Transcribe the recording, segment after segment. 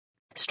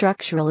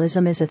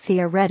Structuralism is a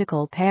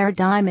theoretical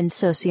paradigm in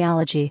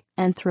sociology,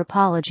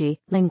 anthropology,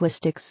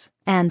 linguistics,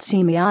 and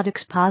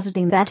semiotics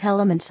positing that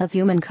elements of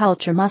human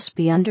culture must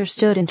be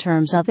understood in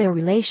terms of their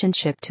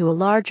relationship to a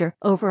larger,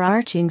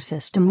 overarching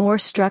system or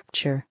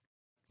structure.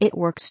 It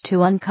works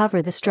to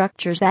uncover the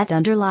structures that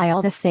underlie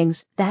all the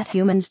things that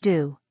humans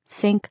do,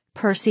 think,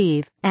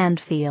 perceive, and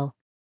feel.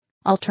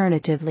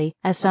 Alternatively,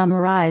 as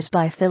summarized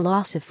by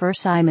philosopher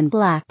Simon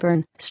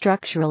Blackburn,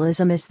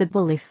 structuralism is the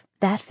belief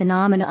that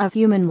phenomena of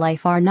human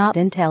life are not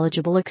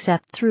intelligible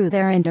except through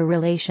their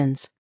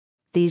interrelations.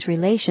 These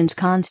relations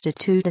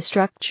constitute a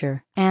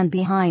structure, and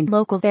behind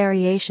local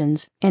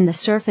variations in the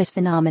surface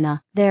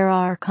phenomena, there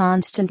are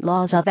constant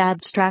laws of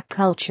abstract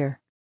culture.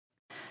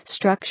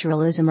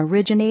 Structuralism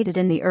originated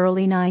in the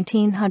early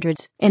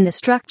 1900s in the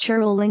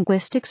structural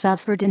linguistics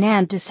of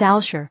Ferdinand de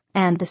Saussure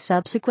and the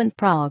subsequent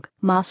Prague,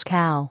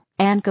 Moscow,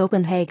 and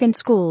Copenhagen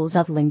schools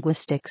of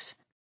linguistics.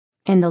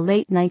 In the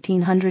late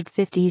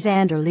 1950s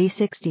and early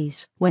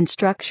 60s, when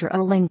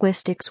structural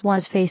linguistics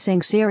was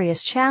facing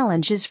serious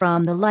challenges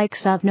from the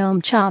likes of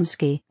Noam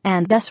Chomsky,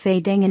 and thus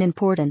fading in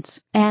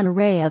importance, an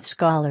array of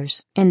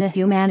scholars in the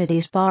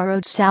humanities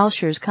borrowed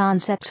Saussure's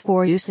concepts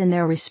for use in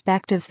their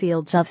respective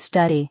fields of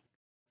study.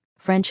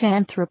 French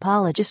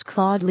anthropologist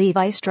Claude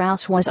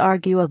Lévi-Strauss was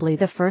arguably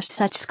the first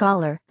such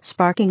scholar,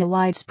 sparking a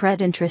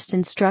widespread interest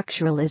in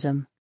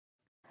structuralism.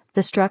 The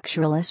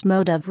structuralist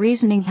mode of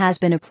reasoning has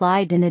been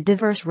applied in a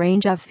diverse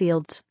range of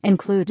fields,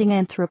 including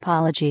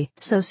anthropology,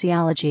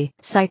 sociology,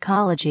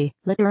 psychology,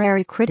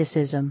 literary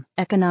criticism,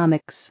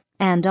 economics,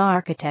 and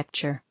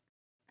architecture.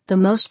 The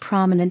most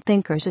prominent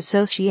thinkers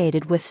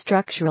associated with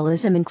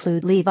structuralism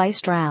include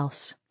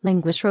Lévi-Strauss,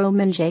 linguist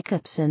Roman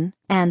Jakobson,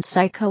 and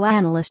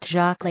psychoanalyst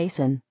Jacques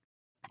Lacan.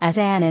 As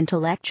an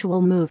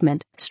intellectual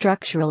movement,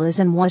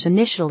 structuralism was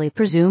initially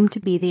presumed to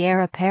be the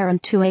heir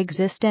apparent to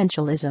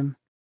existentialism.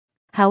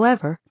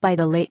 However, by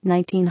the late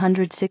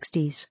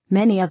 1960s,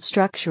 many of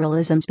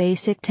structuralism's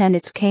basic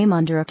tenets came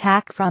under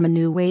attack from a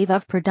new wave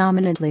of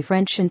predominantly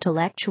French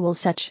intellectuals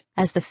such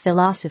as the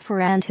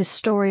philosopher and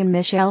historian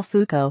Michel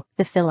Foucault,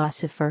 the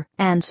philosopher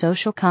and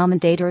social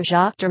commentator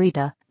Jacques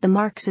Derrida, the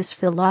Marxist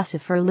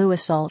philosopher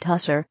Louis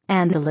Althusser,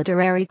 and the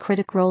literary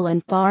critic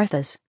Roland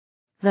Barthes.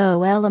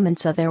 Though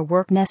elements of their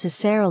work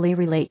necessarily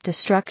relate to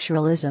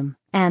structuralism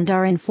and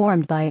are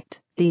informed by it,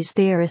 these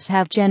theorists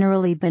have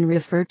generally been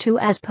referred to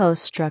as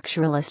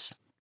post-structuralists.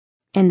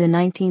 In the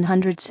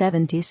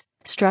 1970s,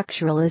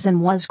 structuralism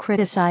was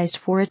criticized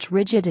for its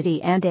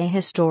rigidity and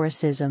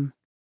ahistoricism.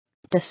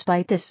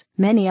 Despite this,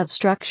 many of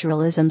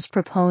structuralism's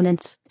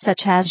proponents,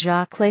 such as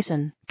Jacques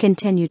Lacan,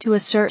 continue to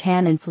assert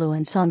an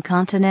influence on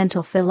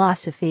continental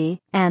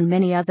philosophy, and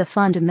many of the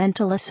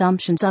fundamental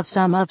assumptions of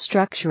some of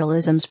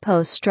structuralism's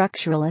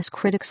post-structuralist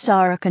critics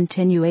are a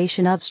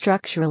continuation of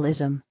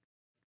structuralism.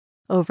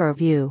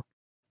 Overview.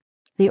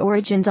 The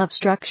origins of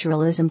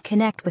structuralism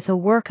connect with the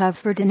work of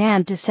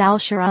Ferdinand de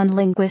Saussure on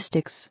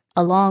linguistics,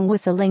 along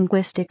with the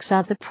linguistics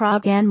of the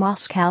Prague and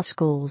Moscow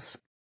schools.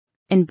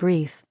 In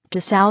brief,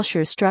 de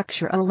Saussure's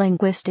structural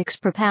linguistics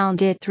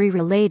propounded three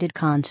related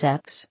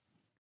concepts.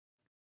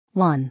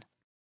 1.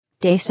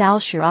 De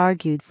Saussure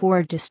argued for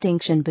a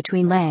distinction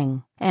between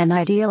langue, an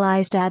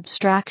idealized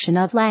abstraction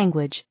of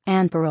language,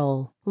 and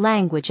parole,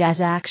 language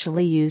as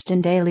actually used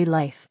in daily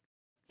life.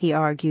 He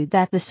argued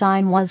that the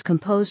sign was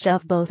composed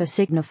of both a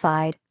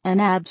signified, an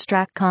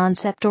abstract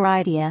concept or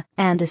idea,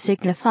 and a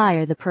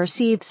signifier, the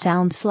perceived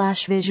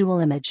sound/visual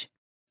image.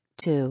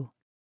 2.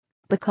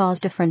 Because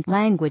different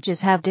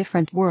languages have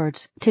different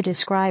words to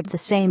describe the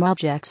same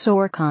objects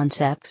or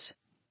concepts,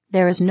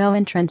 there is no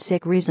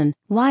intrinsic reason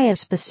why a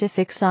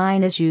specific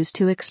sign is used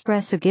to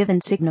express a given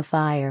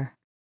signifier.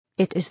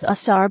 It is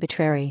thus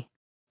arbitrary.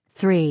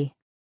 3.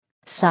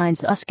 Signs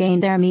thus gain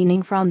their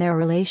meaning from their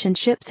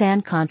relationships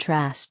and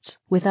contrasts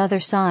with other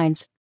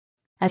signs.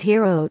 As he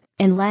wrote,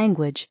 in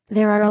language,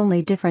 there are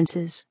only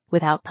differences,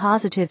 without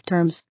positive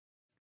terms.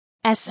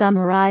 As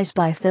summarized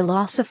by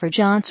philosopher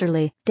John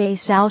Searle, de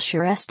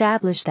Saussure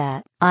established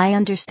that, I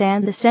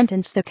understand the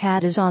sentence "the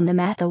cat is on the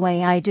mat" the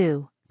way I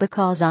do,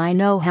 because I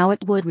know how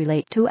it would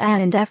relate to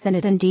an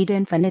indefinite, indeed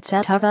infinite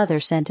set of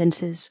other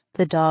sentences,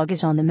 the dog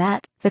is on the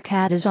mat, the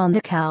cat is on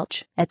the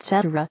couch,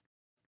 etc.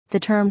 The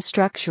term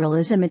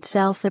structuralism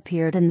itself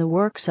appeared in the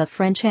works of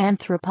French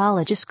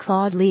anthropologist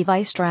Claude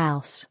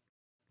Lévi-Strauss.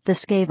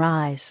 This gave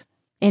rise,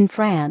 in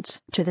France,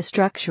 to the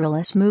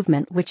structuralist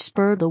movement, which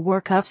spurred the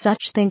work of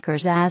such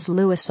thinkers as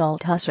Louis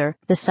Althusser,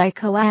 the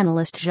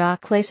psychoanalyst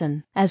Jacques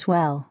Lacan, as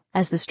well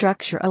as the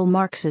structural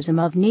Marxism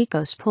of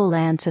Nikos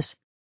Poulantzas.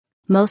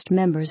 Most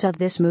members of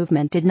this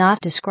movement did not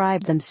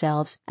describe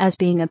themselves as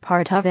being a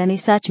part of any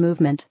such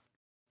movement.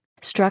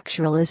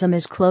 Structuralism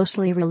is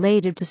closely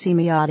related to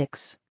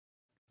semiotics.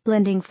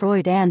 Blending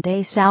Freud and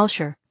de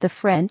Saussure, the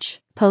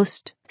French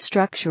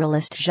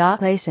post-structuralist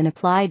Jacques Lacan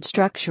applied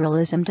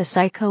structuralism to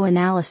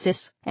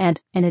psychoanalysis, and,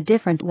 in a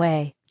different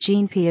way,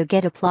 Jean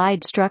Piaget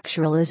applied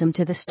structuralism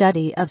to the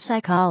study of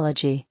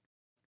psychology.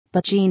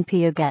 But Jean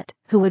Piaget,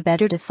 who would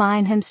better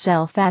define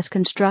himself as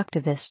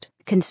constructivist,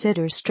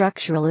 considers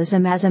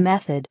structuralism as a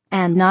method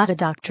and not a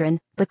doctrine,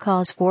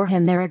 because for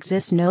him there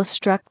exists no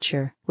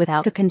structure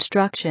without a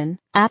construction,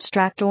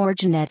 abstract or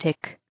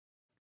genetic.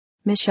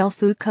 Michel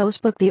Foucault's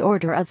book The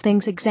Order of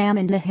Things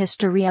examined the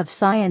history of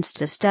science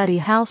to study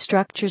how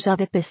structures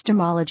of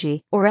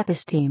epistemology, or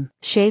episteme,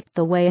 shaped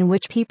the way in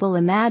which people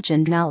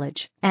imagined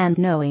knowledge and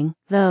knowing,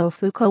 though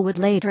Foucault would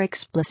later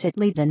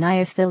explicitly deny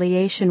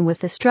affiliation with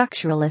the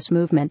structuralist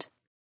movement.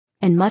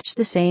 In much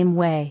the same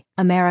way,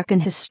 American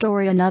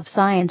historian of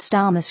science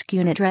Thomas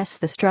Kuhn addressed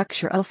the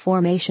structure of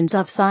formations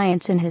of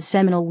science in his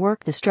seminal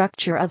work The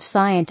Structure of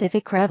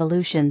Scientific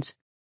Revolutions.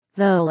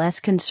 Though less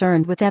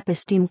concerned with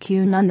episteme,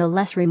 Kuhn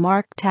nonetheless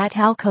remarked at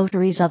how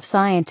coteries of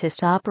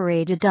scientists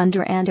operated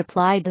under and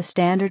applied the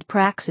standard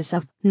praxis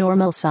of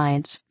normal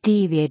science,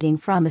 deviating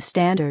from a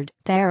standard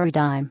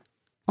paradigm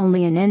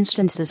only in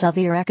instances of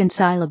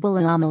irreconcilable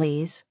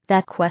anomalies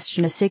that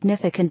question a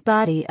significant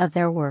body of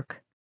their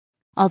work.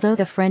 Although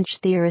the French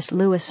theorist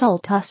Louis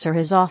Althusser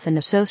is often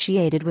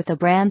associated with a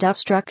brand of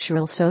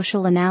structural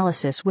social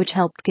analysis which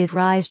helped give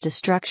rise to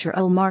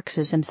structural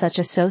Marxism, such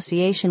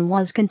association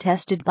was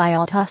contested by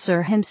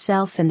Althusser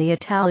himself in the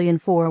Italian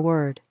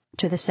foreword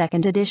to the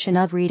second edition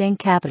of Reading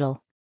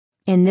Capital.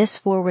 In this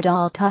foreword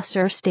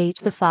Althusser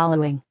states the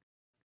following: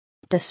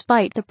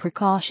 despite the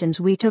precautions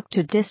we took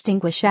to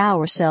distinguish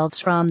ourselves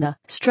from the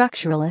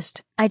structuralist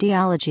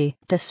ideology,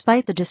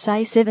 despite the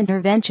decisive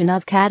intervention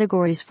of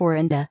categories for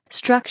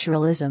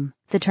structuralism,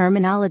 the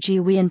terminology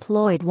we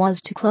employed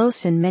was too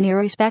close in many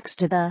respects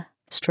to the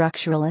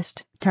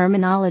structuralist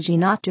terminology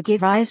not to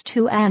give rise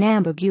to an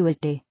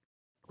ambiguity.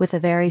 With a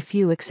very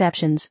few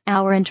exceptions,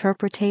 our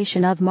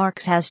interpretation of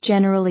Marx has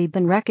generally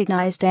been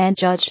recognized and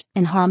judged,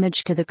 in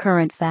homage to the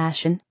current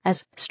fashion,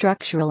 as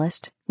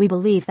structuralist. We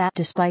believe that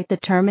despite the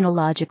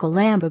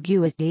terminological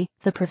ambiguity,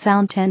 the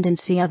profound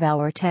tendency of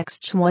our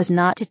texts was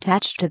not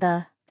attached to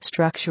the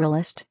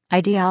structuralist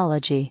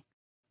ideology.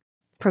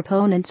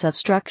 Proponents of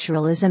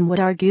structuralism would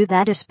argue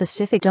that a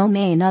specific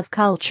domain of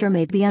culture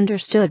may be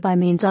understood by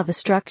means of a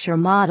structure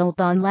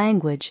modeled on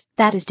language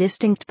that is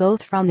distinct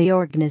both from the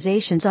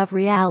organizations of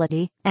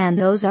reality and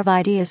those of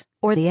ideas,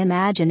 or the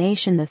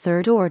imagination, the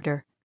third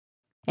order.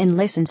 In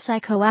Lyson's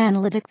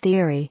psychoanalytic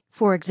theory,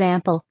 for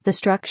example, the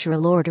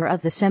structural order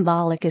of the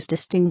symbolic is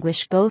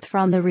distinguished both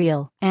from the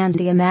real and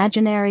the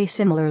imaginary.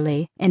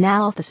 Similarly, in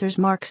Althusser's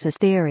Marxist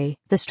theory,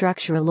 the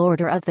structural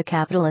order of the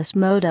capitalist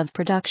mode of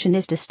production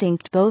is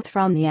distinct both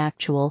from the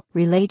actual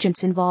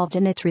real-agents involved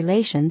in its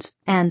relations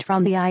and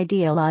from the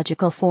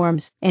ideological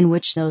forms in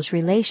which those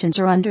relations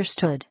are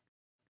understood.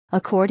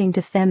 According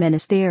to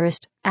feminist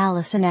theorist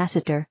Alison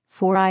Asseter,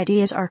 four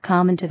ideas are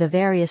common to the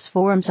various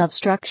forms of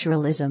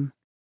structuralism.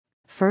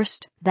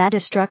 First, that a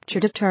structure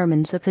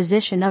determines the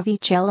position of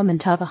each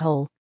element of a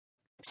whole.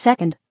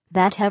 Second,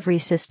 that every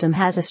system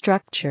has a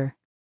structure.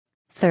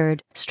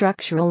 Third,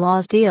 structural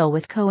laws deal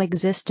with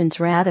coexistence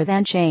rather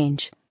than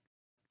change.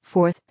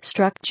 Fourth,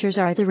 structures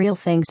are the real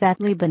things that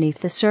lie beneath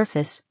the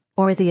surface,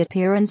 or the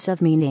appearance of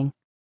meaning.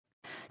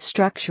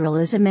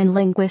 Structuralism in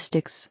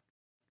linguistics.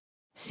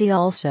 See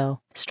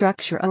also,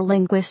 structural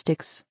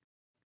linguistics.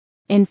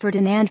 In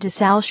Ferdinand de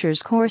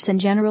Saussure's course in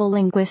general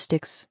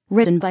linguistics,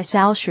 written by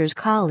Saussure's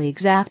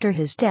colleagues after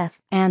his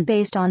death, and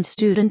based on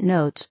student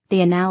notes,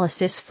 the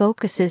analysis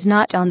focuses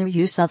not on the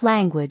use of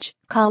language,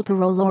 called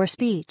parole or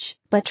speech,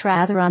 but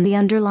rather on the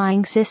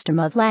underlying system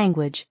of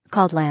language,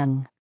 called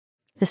langue.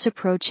 This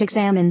approach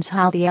examines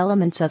how the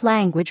elements of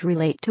language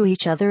relate to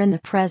each other in the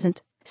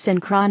present,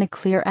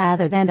 synchronically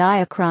rather than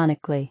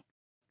diachronically.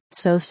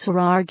 Saussure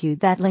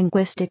argued that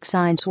linguistic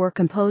signs were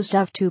composed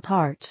of two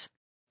parts.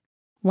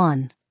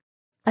 1.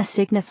 A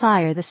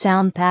signifier, the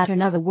sound pattern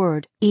of a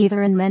word,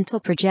 either in mental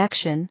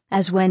projection,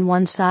 as when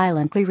one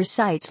silently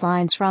recites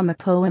lines from a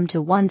poem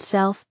to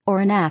oneself,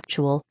 or in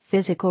actual,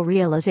 physical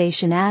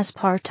realization as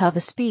part of a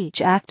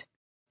speech act.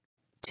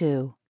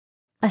 2.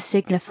 A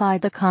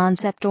signifier, the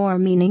concept or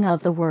meaning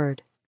of the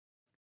word.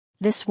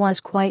 This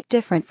was quite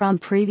different from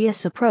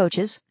previous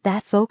approaches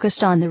that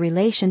focused on the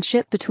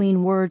relationship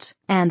between words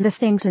and the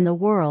things in the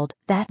world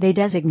that they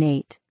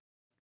designate.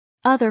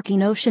 Other key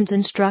notions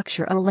in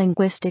structural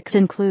linguistics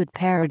include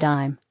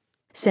paradigm,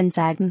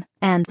 syntagm,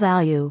 and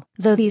value,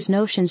 though these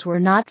notions were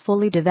not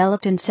fully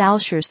developed in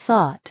Saussure's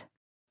thought.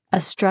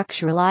 A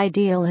structural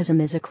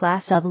idealism is a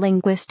class of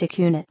linguistic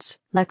units,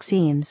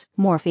 lexemes,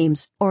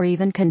 morphemes, or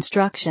even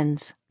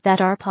constructions, that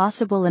are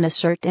possible in a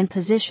certain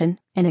position,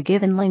 in a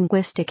given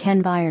linguistic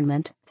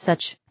environment,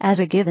 such as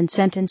a given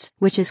sentence,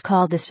 which is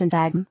called the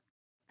syntagm.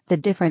 The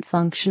different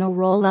functional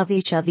role of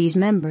each of these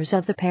members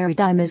of the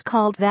paradigm is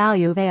called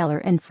value valeur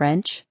in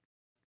French.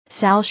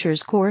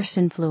 Saussure's course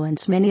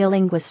influenced many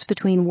linguists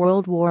between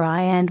World War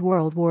I and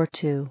World War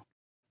II.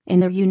 In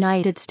the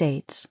United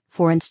States,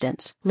 for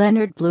instance,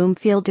 Leonard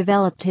Bloomfield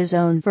developed his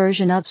own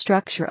version of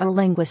structural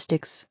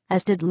linguistics,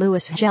 as did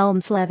Louis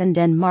Hjelmslev in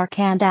Denmark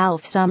and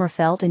Alf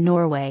Sommerfeld in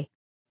Norway.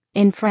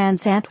 In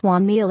France,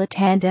 Antoine Milat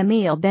and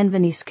Émile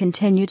Benveniste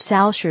continued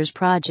Saussure's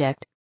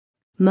project.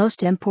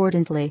 most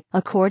importantly,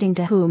 according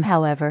to whom,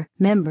 however,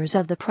 members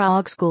of the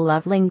Prague School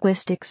of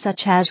Linguistics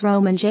such as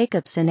Roman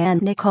Jakobson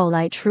and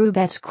Nikolai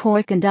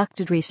Trubetskoy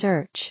conducted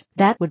research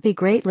that would be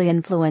greatly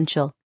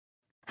influential.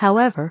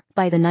 However,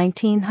 by the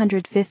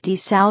 1950s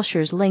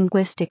Saussure's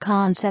linguistic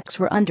concepts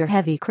were under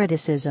heavy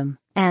criticism,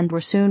 and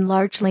were soon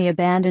largely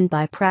abandoned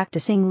by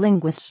practicing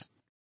linguists.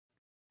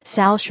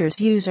 Saussure's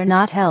views are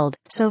not held,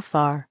 so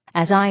far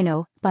as I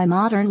know, by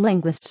modern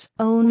linguists,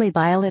 only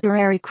by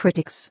literary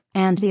critics,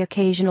 and the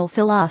occasional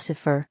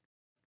philosopher.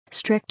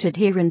 Strict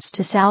adherence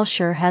to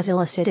Saussure has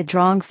elicited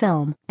strong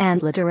film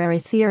and literary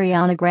theory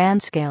on a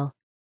grand scale.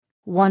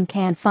 One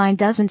can find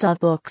dozens of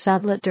books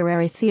of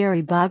literary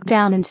theory bogged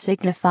down in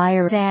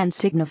signifiers and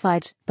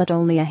signifieds, but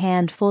only a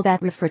handful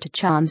that refer to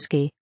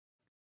Chomsky.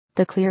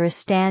 The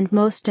clearest and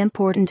most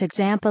important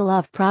example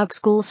of Prague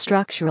School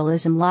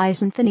structuralism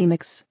lies in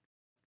phonemics.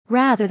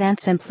 Rather than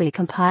simply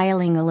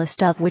compiling a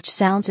list of which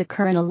sounds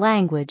occur in a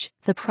language,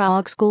 the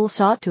Prague School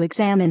sought to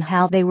examine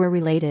how they were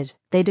related.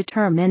 They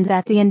determined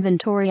that the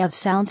inventory of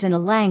sounds in a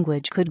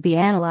language could be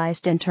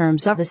analyzed in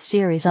terms of a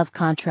series of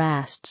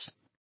contrasts.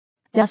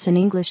 Thus in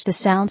English the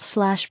sounds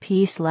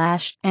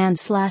 /p/ and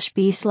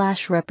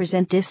 /b/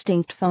 represent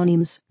distinct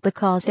phonemes,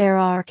 because there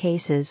are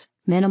cases,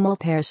 minimal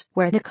pairs,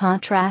 where the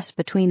contrast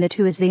between the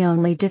two is the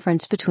only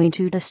difference between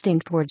two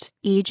distinct words,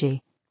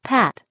 e.g.,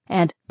 pat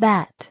and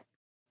bat.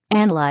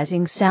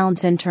 Analyzing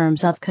sounds in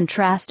terms of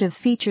contrastive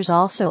features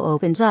also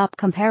opens up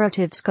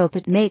comparative scope.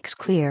 It makes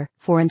clear,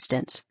 for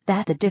instance,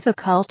 that the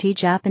difficulty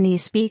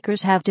Japanese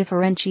speakers have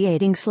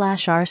differentiating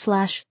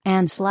 /r/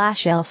 and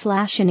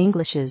 /l/ in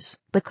English is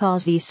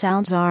because these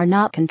sounds are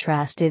not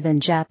contrastive in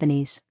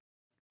Japanese.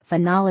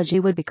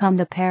 Phonology would become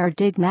the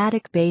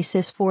paradigmatic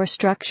basis for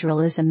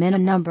structuralism in a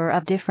number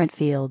of different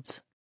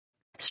fields.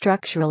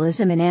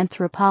 Structuralism in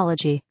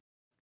anthropology.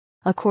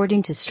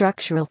 According to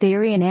structural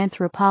theory in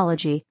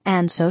anthropology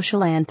and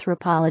social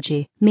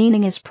anthropology,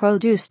 meaning is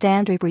produced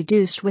and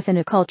reproduced within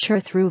a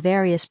culture through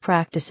various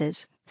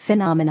practices,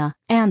 phenomena,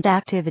 and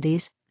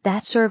activities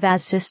that serve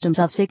as systems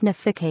of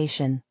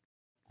signification.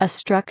 A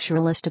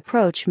structuralist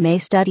approach may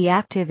study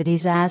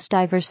activities as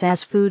diverse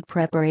as food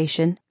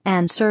preparation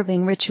and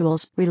serving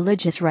rituals,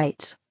 religious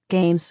rites,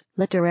 games,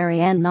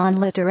 literary and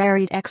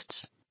non-literary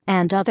texts,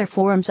 and other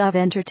forms of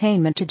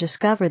entertainment to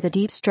discover the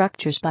deep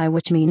structures by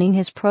which meaning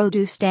is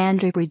produced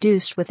and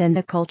reproduced within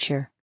the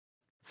culture.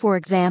 For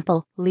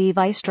example,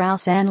 Levi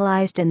Strauss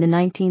analyzed in the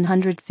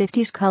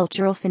 1950s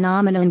cultural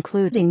phenomena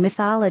including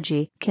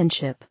mythology,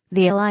 kinship,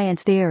 the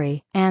alliance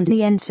theory, and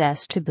the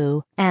incest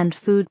taboo, and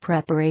food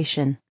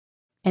preparation.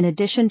 In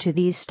addition to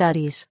these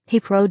studies, he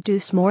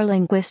produced more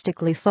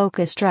linguistically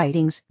focused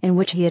writings, in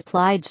which he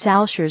applied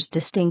Saussure's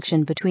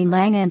distinction between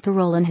Lang and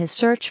Thoreau in his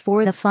search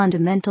for the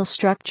fundamental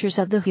structures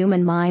of the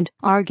human mind,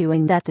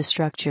 arguing that the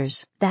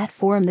structures that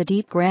form the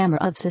deep grammar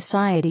of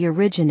society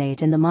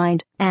originate in the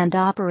mind, and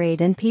operate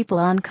in people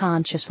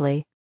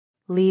unconsciously.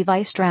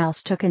 Levi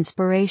Strauss took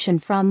inspiration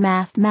from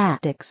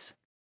mathematics.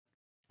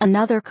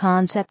 Another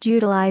concept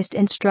utilized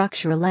in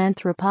structural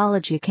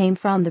anthropology came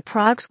from the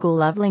Prague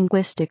School of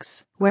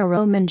Linguistics, where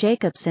Roman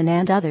Jakobson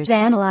and others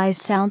analyzed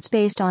sounds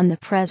based on the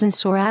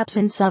presence or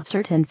absence of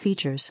certain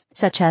features,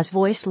 such as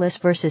voiceless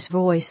versus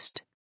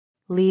voiced.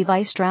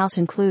 Levi Strauss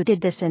included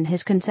this in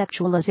his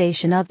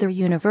conceptualization of the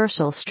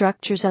universal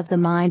structures of the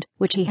mind,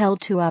 which he held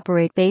to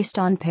operate based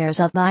on pairs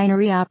of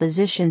binary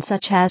opposition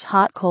such as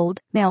hot-cold,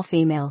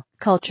 male-female,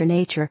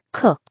 culture-nature,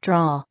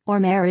 cook-draw, or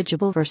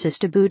marriageable versus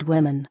tabooed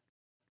women.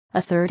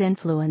 A third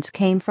influence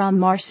came from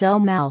Marcel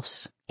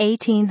Mauss,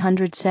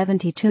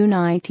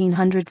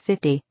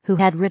 1872-1950, who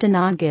had written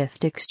on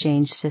gift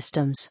exchange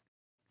systems.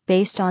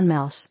 Based on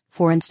Mauss,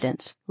 for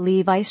instance,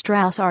 Levi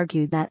Strauss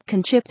argued that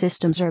kinship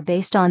systems are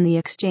based on the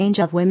exchange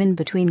of women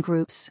between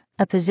groups,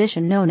 a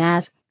position known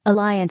as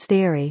alliance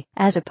theory,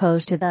 as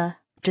opposed to the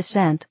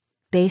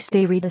descent-based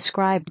theory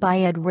described by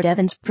Edward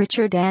Evans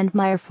Pritchard and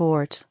Meyer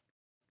Forts.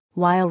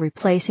 While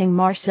replacing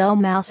Marcel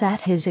Mauss at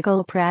his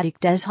École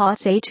pratique des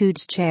hautes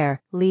études chair,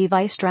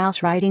 Levi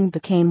Strauss' writing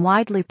became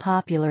widely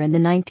popular in the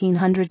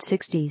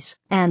 1960s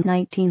and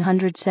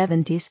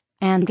 1970s,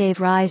 and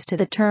gave rise to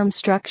the term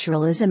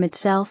structuralism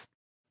itself.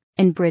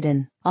 In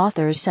Britain,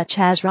 authors such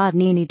as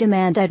Rodney Needham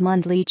and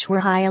Edmund Leach were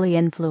highly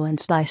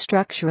influenced by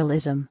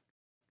structuralism.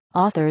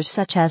 Authors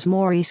such as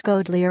Maurice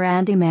Godelier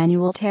and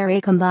Emmanuel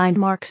Terray combined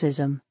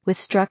Marxism with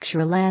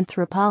structural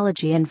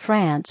anthropology in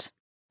France.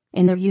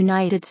 In the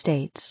United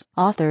States,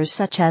 authors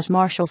such as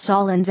Marshall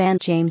Solins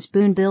and James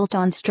Boone built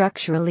on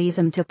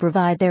structuralism to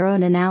provide their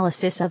own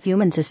analysis of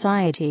human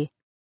society.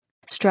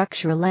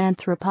 Structural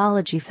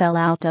anthropology fell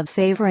out of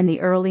favor in the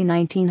early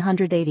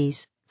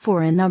 1980s,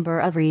 for a number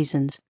of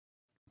reasons.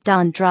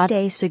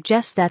 D'Andrade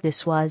suggests that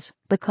this was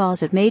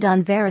because it made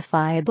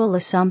unverifiable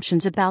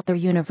assumptions about the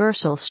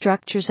universal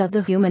structures of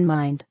the human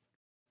mind.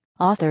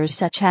 Authors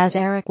such as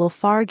Eric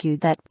Wolf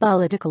argued that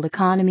political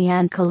economy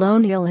and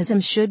colonialism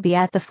should be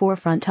at the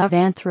forefront of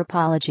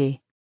anthropology.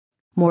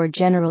 More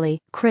generally,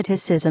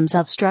 criticisms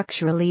of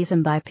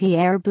structuralism by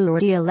Pierre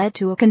Bourdieu led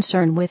to a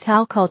concern with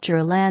how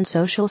cultural and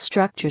social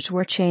structures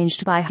were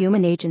changed by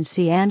human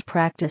agency and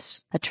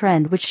practice, a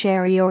trend which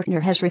Sherry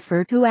Ortner has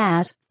referred to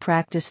as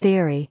practice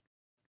theory.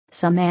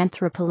 Some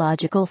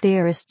anthropological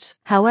theorists,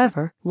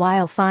 however,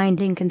 while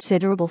finding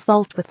considerable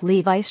fault with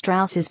Levi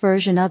Strauss's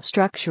version of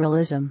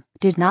structuralism,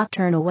 did not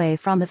turn away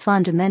from a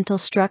fundamental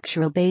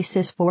structural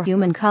basis for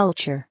human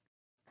culture.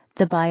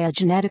 The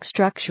biogenetic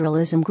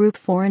structuralism group,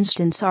 for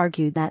instance,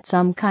 argued that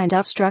some kind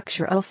of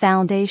structural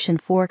foundation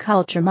for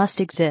culture must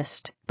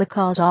exist,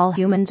 because all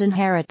humans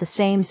inherit the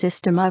same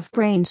system of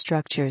brain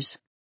structures.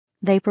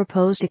 They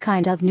proposed a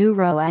kind of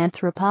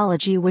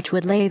neuroanthropology which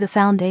would lay the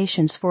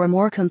foundations for a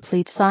more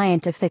complete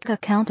scientific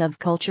account of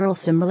cultural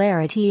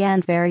similarity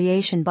and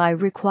variation by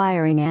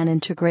requiring an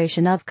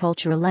integration of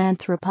cultural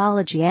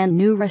anthropology and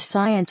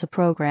neuroscience, a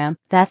program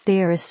that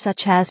theorists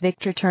such as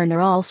Victor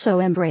Turner also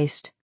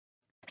embraced.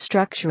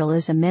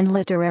 Structuralism in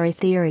literary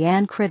theory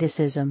and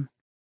criticism.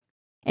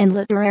 In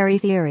literary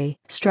theory,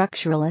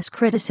 structuralist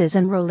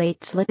criticism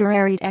relates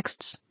literary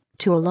texts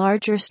to a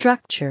larger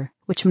structure,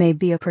 which may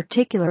be a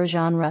particular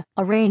genre,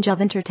 a range of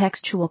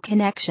intertextual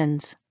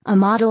connections, a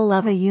model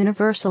of a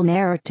universal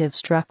narrative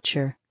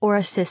structure, or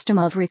a system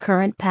of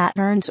recurrent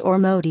patterns or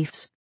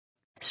motifs.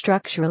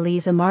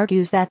 Structuralism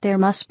argues that there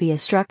must be a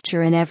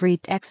structure in every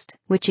text,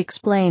 which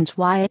explains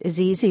why it is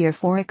easier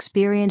for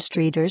experienced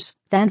readers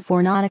than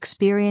for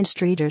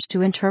non-experienced readers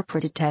to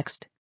interpret a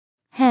text.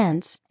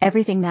 Hence,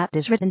 everything that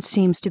is written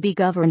seems to be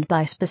governed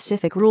by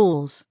specific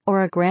rules,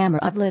 or a grammar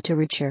of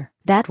literature,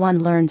 that one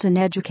learns in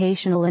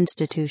educational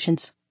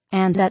institutions,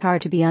 and that are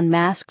to be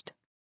unmasked.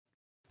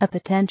 A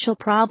potential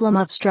problem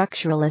of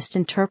structuralist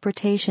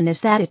interpretation is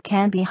that it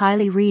can be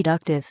highly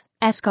reductive,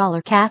 as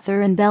scholar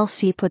Catherine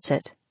Belsey puts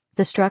it.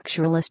 The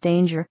structuralist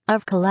danger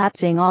of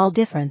collapsing all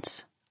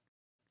difference.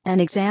 An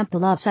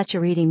example of such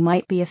a reading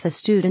might be if a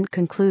student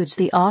concludes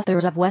the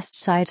authors of West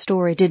Side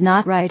Story did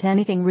not write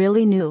anything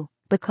really new,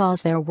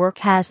 because their work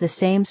has the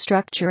same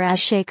structure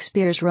as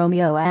Shakespeare's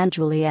Romeo and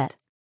Juliet.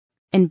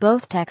 In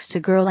both texts, a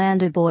girl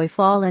and a boy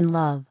fall in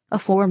love. A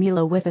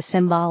formula with a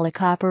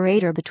symbolic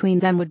operator between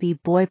them would be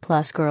boy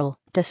plus girl,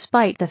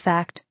 despite the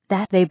fact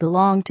that they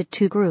belong to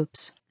two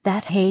groups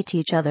that hate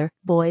each other,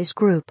 boys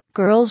group,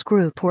 girls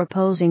group, or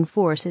opposing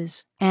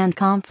forces, and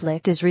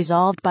conflict is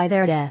resolved by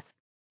their death.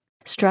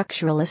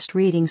 Structuralist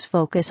readings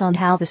focus on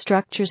how the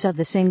structures of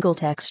the single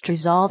text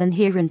resolve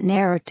inherent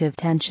narrative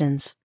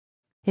tensions.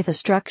 If a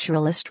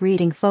structuralist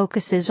reading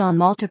focuses on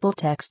multiple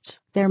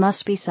texts, there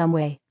must be some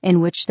way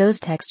in which those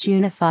texts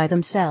unify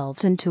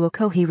themselves into a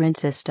coherent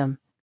system.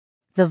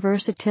 The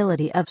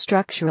versatility of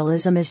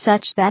structuralism is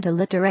such that a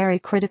literary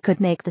critic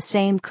could make the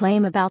same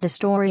claim about the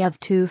story of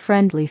two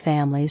friendly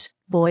families,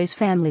 boy's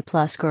family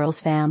plus girl's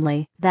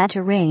family, that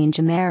arrange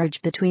a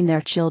marriage between their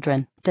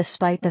children,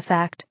 despite the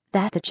fact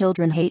that the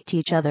children hate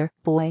each other,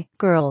 boy,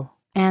 girl,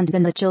 and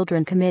then the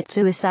children commit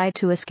suicide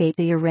to escape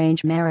the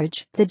arranged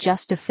marriage. The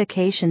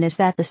justification is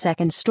that the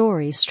second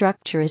story's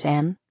structure is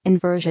an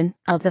inversion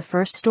of the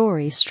first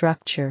story's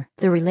structure.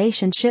 The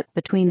relationship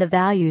between the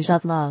values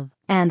of love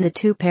and the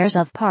two pairs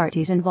of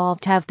parties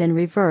involved have been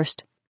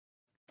reversed.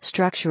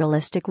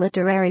 Structuralistic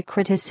literary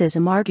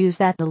criticism argues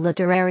that the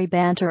literary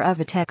banter of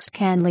a text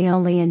can lay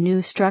only in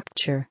new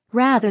structure,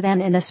 rather than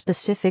in the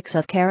specifics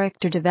of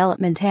character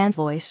development and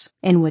voice,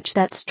 in which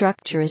that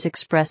structure is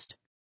expressed.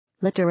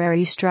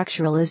 Literary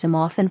structuralism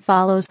often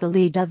follows the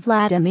lead of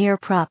Vladimir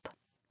Propp,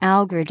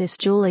 Algirdas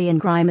Julian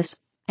Grimus,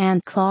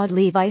 and Claude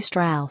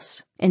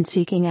Levi-Strauss, in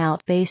seeking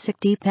out basic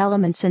deep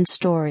elements in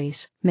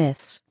stories,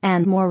 myths,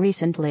 and more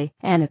recently,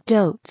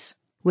 anecdotes,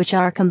 which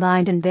are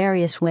combined in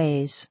various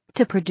ways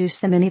to produce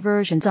the many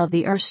versions of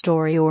the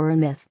story or a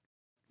myth.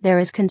 There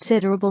is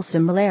considerable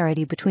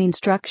similarity between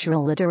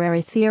structural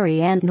literary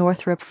theory and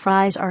Northrop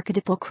Frye's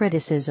archetypal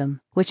criticism,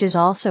 which is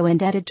also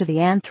indebted to the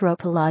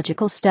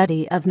anthropological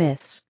study of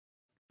myths.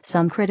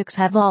 Some critics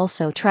have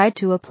also tried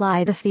to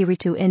apply the theory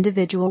to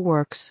individual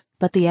works,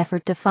 but the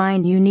effort to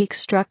find unique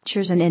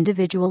structures in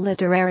individual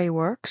literary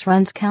works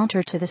runs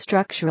counter to the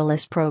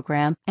structuralist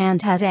program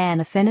and has an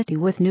affinity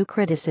with new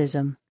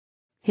criticism.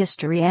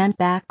 History and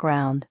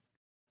background.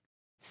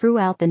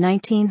 Throughout the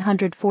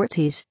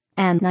 1940s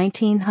and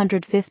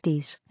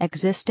 1950s,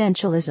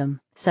 existentialism,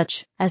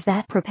 such as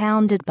that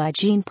propounded by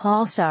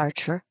Jean-Paul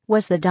Sartre,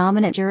 was the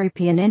dominant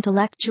European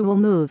intellectual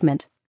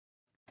movement.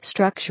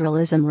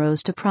 Structuralism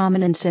rose to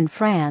prominence in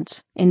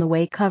France, in the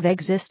wake of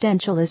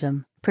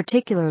existentialism,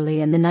 particularly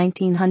in the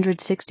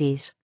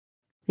 1960s.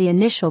 The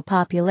initial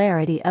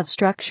popularity of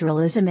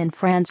structuralism in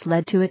France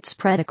led to its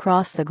spread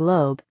across the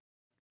globe.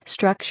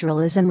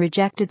 Structuralism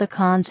rejected the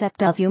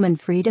concept of human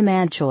freedom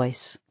and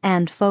choice,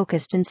 and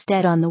focused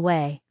instead on the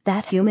way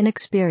that human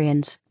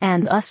experience,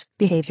 and thus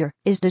behavior,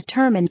 is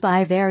determined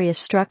by various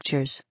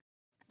structures.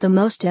 The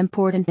most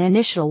important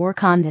initial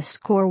work on this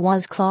score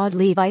was Claude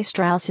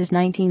Levi-Strauss's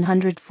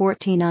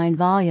 1949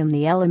 volume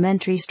The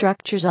Elementary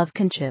Structures of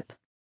Kinship.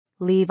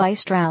 Levi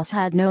Strauss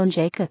had known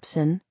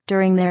Jacobson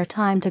during their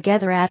time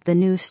together at the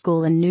New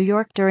School in New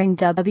York during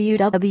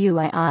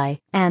WWII,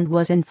 and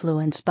was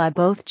influenced by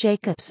both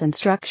Jacobson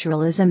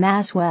structuralism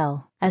as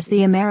well as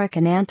the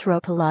American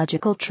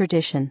anthropological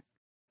tradition.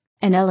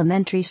 In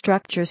Elementary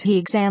Structures, he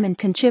examined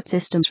kinship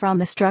systems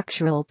from a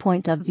structural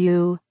point of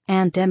view,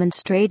 and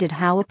demonstrated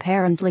how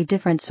apparently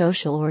different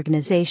social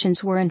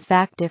organizations were in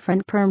fact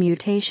different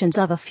permutations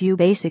of a few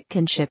basic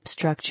kinship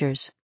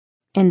structures.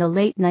 In the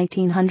late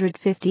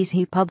 1950s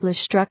he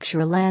published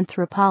Structural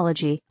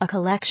Anthropology, a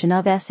collection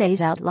of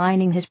essays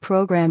outlining his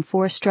program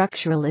for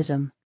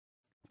structuralism.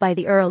 By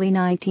the early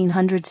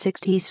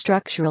 1960s,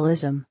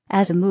 structuralism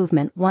as a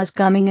movement was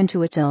coming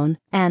into its own,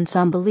 and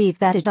some believed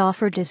that it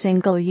offered a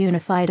single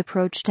unified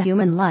approach to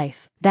human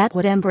life that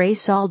would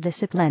embrace all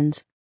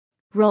disciplines.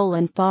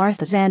 Roland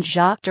Barthes and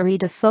Jacques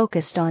Derrida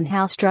focused on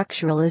how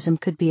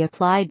structuralism could be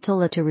applied to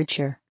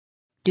literature.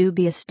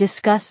 Dubious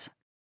discuss.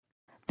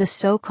 The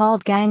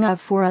so-called Gang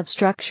of Four of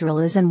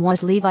structuralism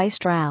was Levi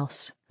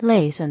Strauss,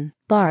 Laysan,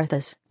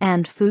 Barthes,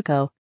 and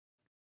Foucault.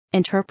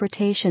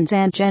 Interpretations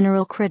and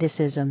general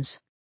criticisms.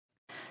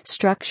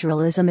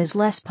 Structuralism is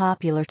less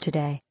popular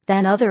today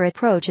than other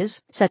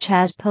approaches, such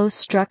as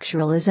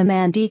post-structuralism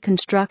and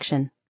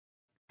deconstruction.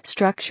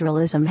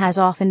 Structuralism has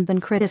often been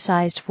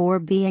criticized for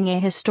being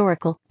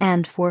ahistorical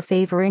and for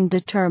favoring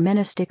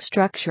deterministic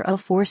structure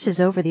of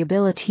forces over the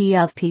ability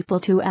of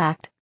people to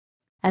act.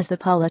 As the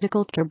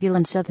political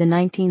turbulence of the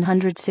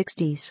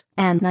 1960s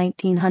and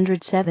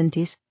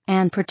 1970s,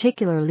 and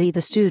particularly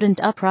the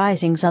student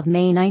uprisings of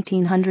May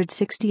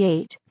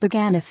 1968,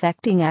 began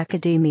affecting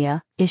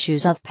academia,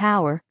 issues of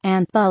power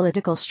and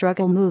political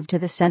struggle moved to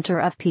the center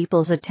of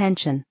people's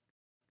attention.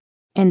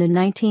 In the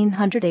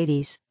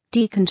 1980s,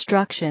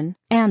 deconstruction,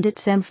 and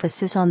its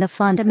emphasis on the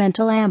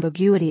fundamental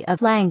ambiguity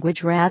of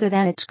language rather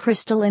than its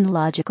crystalline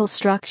logical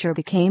structure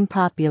became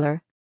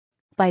popular.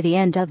 By the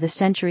end of the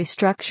century,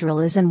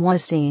 structuralism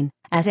was seen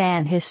as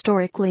an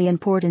historically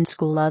important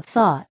school of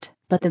thought,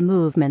 but the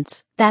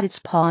movements that it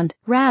spawned,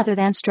 rather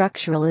than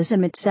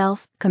structuralism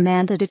itself,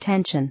 commanded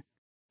attention.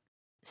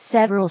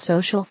 Several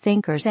social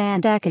thinkers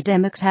and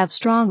academics have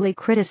strongly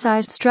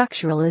criticized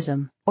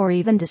structuralism, or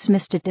even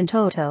dismissed it in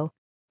toto.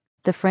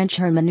 The French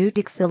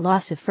hermeneutic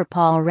philosopher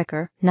Paul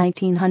Ricoeur,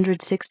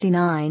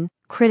 1969,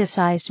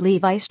 criticized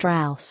Levi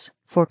Strauss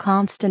for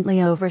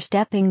constantly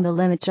overstepping the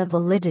limits of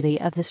validity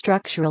of the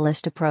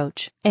structuralist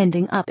approach,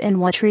 ending up in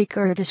what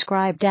Ricoeur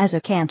described as a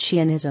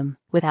Kantianism,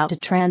 without a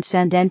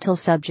transcendental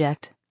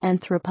subject.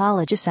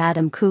 Anthropologist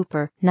Adam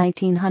Cooper,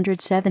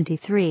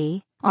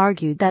 1973,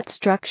 argued that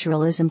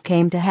structuralism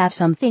came to have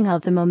something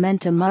of the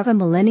momentum of a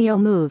millennial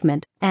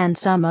movement, and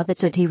some of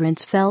its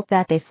adherents felt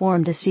that they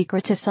formed a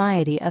secret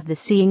society of the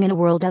seeing in a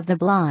world of the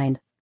blind.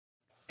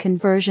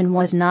 Conversion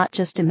was not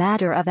just a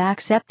matter of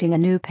accepting a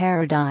new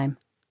paradigm.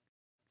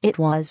 It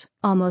was,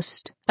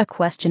 almost, a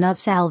question of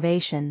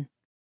salvation.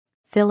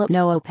 Philip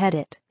Noah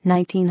Pettit,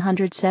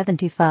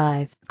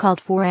 1975,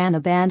 called for an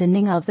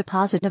abandoning of the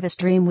positivist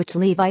dream which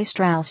Levi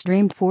Strauss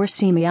dreamed for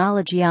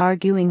semiology,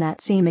 arguing that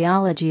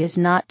semiology is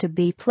not to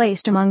be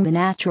placed among the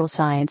natural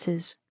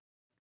sciences.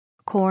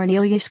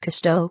 Cornelius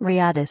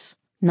Castoriadis,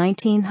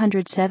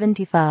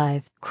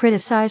 1975,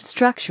 criticized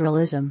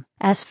structuralism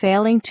as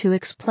failing to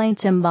explain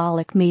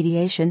symbolic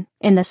mediation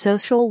in the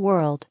social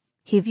world.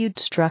 He viewed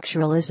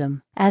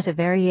structuralism as a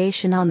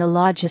variation on the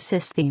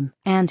logicist theme,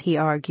 and he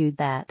argued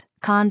that,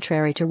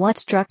 contrary to what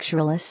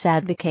structuralists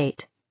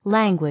advocate,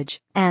 language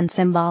and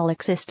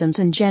symbolic systems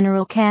in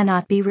general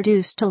cannot be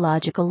reduced to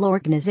logical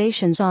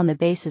organizations on the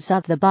basis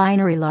of the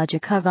binary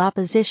logic of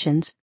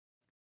oppositions.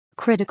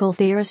 Critical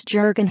theorist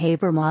Jürgen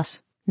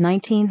Habermas,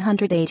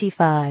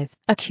 1985,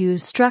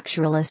 accused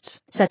structuralists,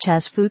 such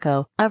as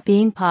Foucault, of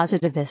being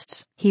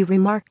positivists. He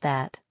remarked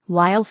that,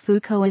 while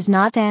Foucault is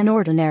not an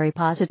ordinary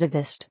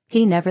positivist,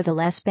 he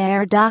nevertheless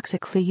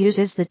paradoxically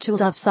uses the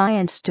tools of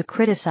science to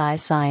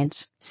criticize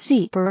science.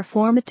 See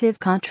Performative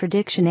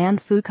Contradiction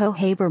and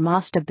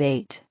Foucault-Habermas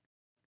debate.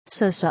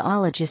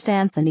 Sociologist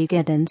Anthony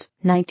Giddens,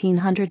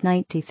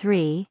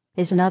 1993,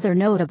 is another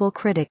notable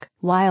critic,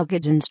 while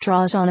Giddens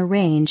draws on a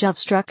range of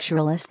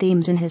structuralist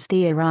themes in his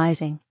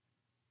theorizing.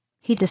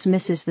 He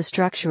dismisses the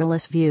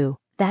structuralist view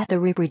that the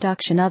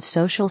reproduction of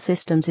social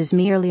systems is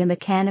merely a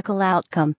mechanical outcome